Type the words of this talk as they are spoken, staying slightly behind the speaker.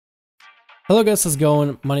Hello guys, how's it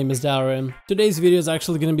going? My name is Darren. Today's video is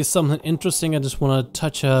actually going to be something interesting. I just want to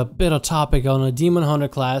touch a bit of topic on a Demon Hunter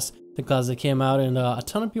class. The class that came out, and a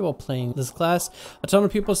ton of people are playing this class. A ton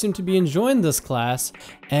of people seem to be enjoying this class,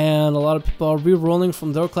 and a lot of people are re-rolling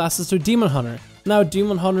from their classes to Demon Hunter. Now,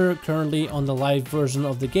 Demon Hunter currently on the live version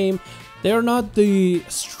of the game, they're not the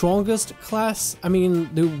strongest class. I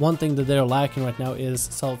mean, the one thing that they're lacking right now is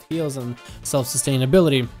self-heals and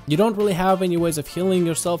self-sustainability. You don't really have any ways of healing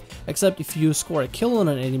yourself except if you score a kill on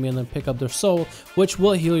an enemy and then pick up their soul, which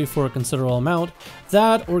will heal you for a considerable amount.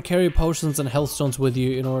 That, or carry potions and health stones with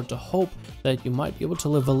you in order to hope that you might be able to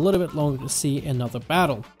live a little bit longer to see another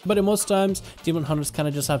battle. But in most times, Demon Hunters kind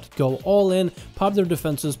of just have to go all in, pop their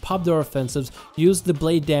defenses, pop their offensives, use the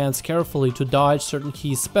blade dance carefully to dodge certain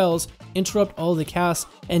key spells, interrupt all the casts,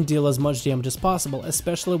 and deal as much damage as possible,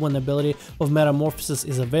 especially when the ability of Metamorphosis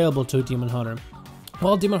is available to a Demon Hunter.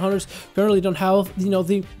 While Demon Hunters currently don't have,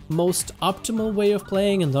 the most optimal way of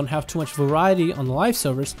playing and don't have too much variety on the live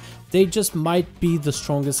servers, they just might be the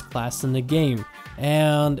strongest class in the game.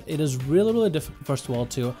 And it is really difficult, first of all,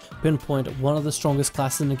 to pinpoint one of the strongest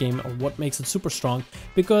classes in the game or what makes it super strong,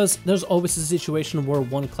 because there's always a situation where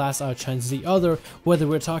one class outshines the other, whether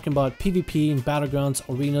we're talking about PvP, Battlegrounds,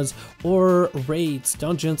 arenas, or raids,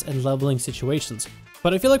 dungeons, and leveling situations.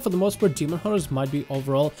 But I feel like for the most part, Demon Hunters might be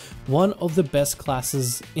overall one of the best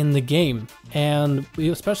classes in the game. And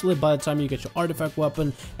especially by the time you get your artifact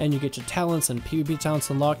weapon and you get your talents and PvP talents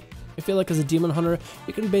unlocked, I feel like as a Demon Hunter,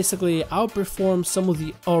 you can basically outperform some of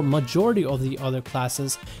the, or majority of the other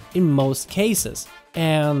classes in most cases.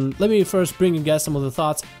 And let me first bring you guys some of the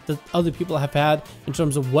thoughts that other people have had in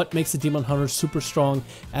terms of what makes a Demon Hunter super strong,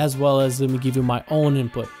 as well as let me give you my own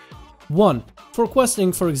input. 1. For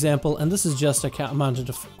questing, for example, and this is just amounted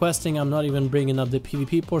to questing, I'm not even bringing up the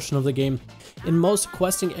PvP portion of the game. In most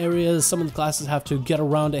questing areas, some of the classes have to get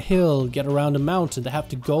around a hill, get around a mountain, they have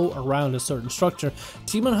to go around a certain structure.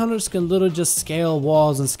 Demon Hunters can literally just scale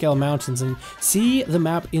walls and scale mountains and see the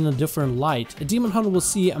map in a different light. A Demon Hunter will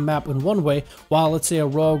see a map in one way, while let's say a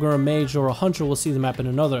rogue or a mage or a hunter will see the map in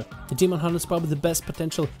another. The Demon Hunter is probably the best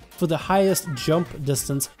potential for the highest jump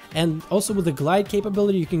distance, and also with the glide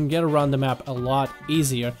capability you can get around the map a lot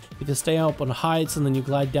easier. You can stay up on heights and then you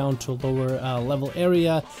glide down to a lower level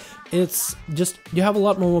area. It's just, you have a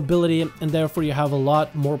lot more mobility, and therefore you have a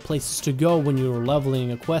lot more places to go when you're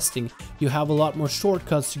leveling and questing. You have a lot more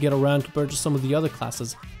shortcuts to get around compared to some of the other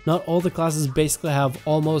classes. Not all the classes basically have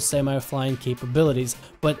almost semi-flying capabilities,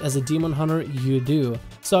 but as a Demon Hunter, you do.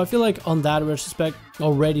 So I feel like on that respect,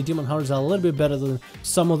 already Demon Hunters are a little bit better than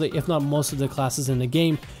some of the, if not most of the classes in the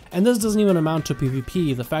game. And this doesn't even amount to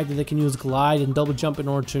PvP. The fact that they can use glide and double jump in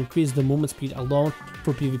order to increase the movement speed alone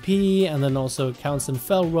for PvP, and then also counts in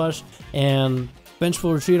Fell Rush and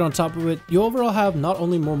Vengeful Retreat on top of it, you overall have not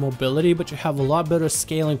only more mobility, but you have a lot better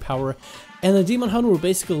scaling power. And the Demon Hunter will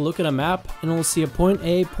basically look at a map and will see a point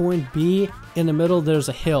A, point B, in the middle there's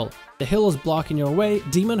a hill. The hill is blocking your way,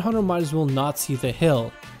 Demon Hunter might as well not see the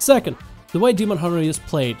hill. Second, the way Demon Hunter is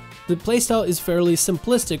played. The playstyle is fairly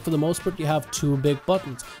simplistic. For the most part, you have two big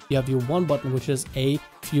buttons. You have your one button, which is a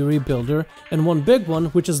Fury Builder, and one big one,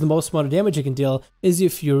 which is the most amount of damage you can deal, is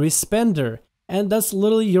your Fury Spender. And that's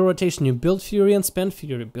literally your rotation. You build Fury and spend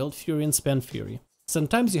Fury, build Fury and spend Fury.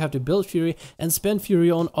 Sometimes you have to build Fury and spend Fury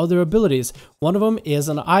on other abilities. One of them is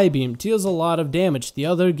an I-Beam, deals a lot of damage. The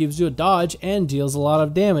other gives you a dodge and deals a lot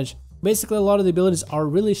of damage. Basically, a lot of the abilities are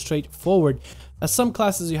really straightforward. As some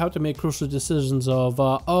classes, you have to make crucial decisions of,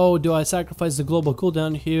 oh, do I sacrifice the global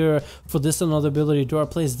cooldown here for this another ability? Do I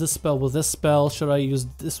place this spell with this spell? Should I use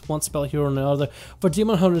this one spell here or another? For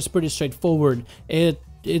Demon Hunter, it's pretty straightforward.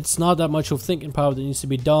 It's not that much of thinking power that needs to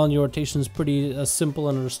be done. Your rotation is pretty simple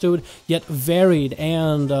and understood, yet varied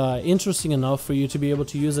and interesting enough for you to be able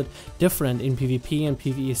to use it different in PvP and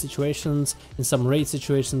PvE situations, in some raid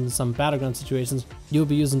situations, in some battleground situations. You'll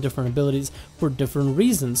be using different abilities for different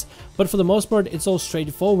reasons. But for the most part, it's all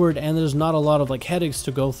straightforward, and there's not a lot of headaches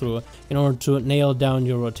to go through in order to nail down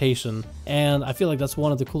your rotation. And I feel like that's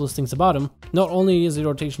one of the coolest things about him. Not only is the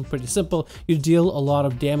rotation pretty simple, you deal a lot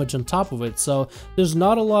of damage on top of it. So there's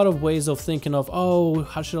not a lot of ways of thinking of, oh,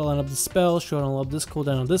 how should I line up the spell? Should I line up this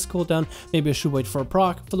cooldown and this cooldown? Maybe I should wait for a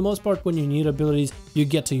proc. For the most part, when you need abilities, you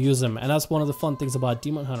get to use them. And that's one of the fun things about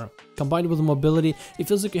Demon Hunter. Combined with the mobility, it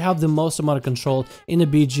feels like you have the most amount of control in a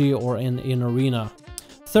BG or in arena.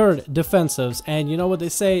 Third, defensives, and you know what they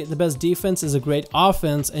say, the best defense is a great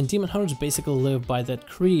offense, and Demon Hunters basically live by that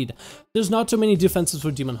creed. There's not too many defenses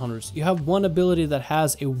for Demon Hunters. You have one ability that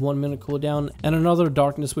has a 1-minute cooldown, and another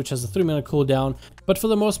Darkness which has a 3-minute cooldown, but for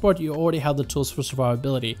the most part you already have the tools for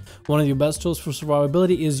survivability. One of your best tools for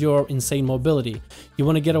survivability is your insane mobility. You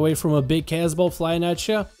want to get away from a big chaos ball flying at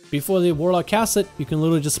you? Before the Warlock casts it, you can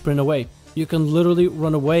literally just sprint away. You can literally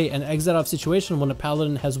run away and exit out of situation when a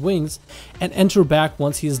paladin has wings and enter back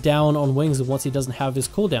once he is down on wings and once he doesn't have his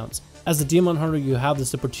cooldowns. As a Demon Hunter, you have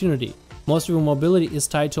this opportunity. Most of your mobility is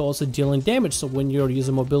tied to also dealing damage, so when you're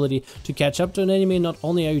using mobility to catch up to an enemy, not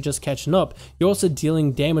only are you just catching up, you're also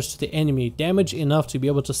dealing damage to the enemy, damage enough to be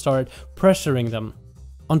able to start pressuring them.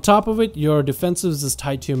 On top of it, your defensives is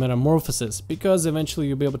tied to your metamorphosis, because eventually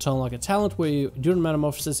you'll be able to unlock a talent where during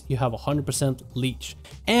metamorphosis you have 100% leech.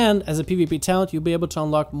 And as a PvP talent, you'll be able to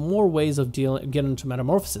unlock more ways of getting into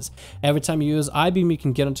metamorphosis. Every time you use I-beam, you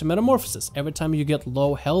can get into metamorphosis. Every time you get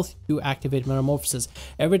low health, you activate metamorphosis.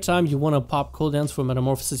 Every time you want to pop cooldowns for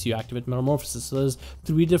metamorphosis, you activate metamorphosis. So there's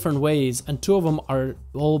 3 different ways, and 2 of them are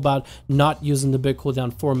all about not using the big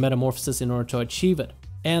cooldown for metamorphosis in order to achieve it.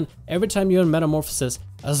 And every time you're in metamorphosis,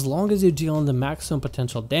 as long as you're dealing the maximum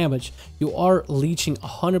potential damage, you are leeching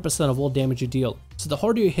 100% of all damage you deal. So the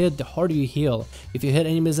harder you hit, the harder you heal. If you hit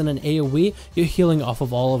enemies in an AoE, you're healing off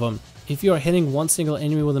of all of them. If you are hitting one single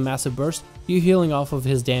enemy with a massive burst, you're healing off of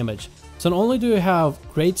his damage. So not only do you have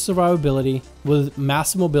great survivability with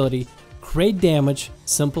massive mobility, great damage,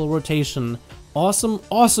 simple rotation,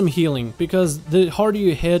 awesome healing, because the harder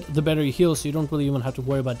you hit, the better you heal, so you don't really even have to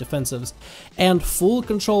worry about defensives, and full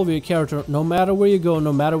control of your character no matter where you go,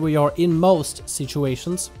 no matter where you are in most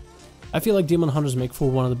situations. I feel like Demon Hunters make for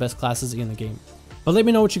one of the best classes in the game. But let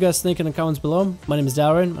me know what you guys think in the comments below. My name is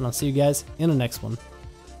Darren, and I'll see you guys in the next one.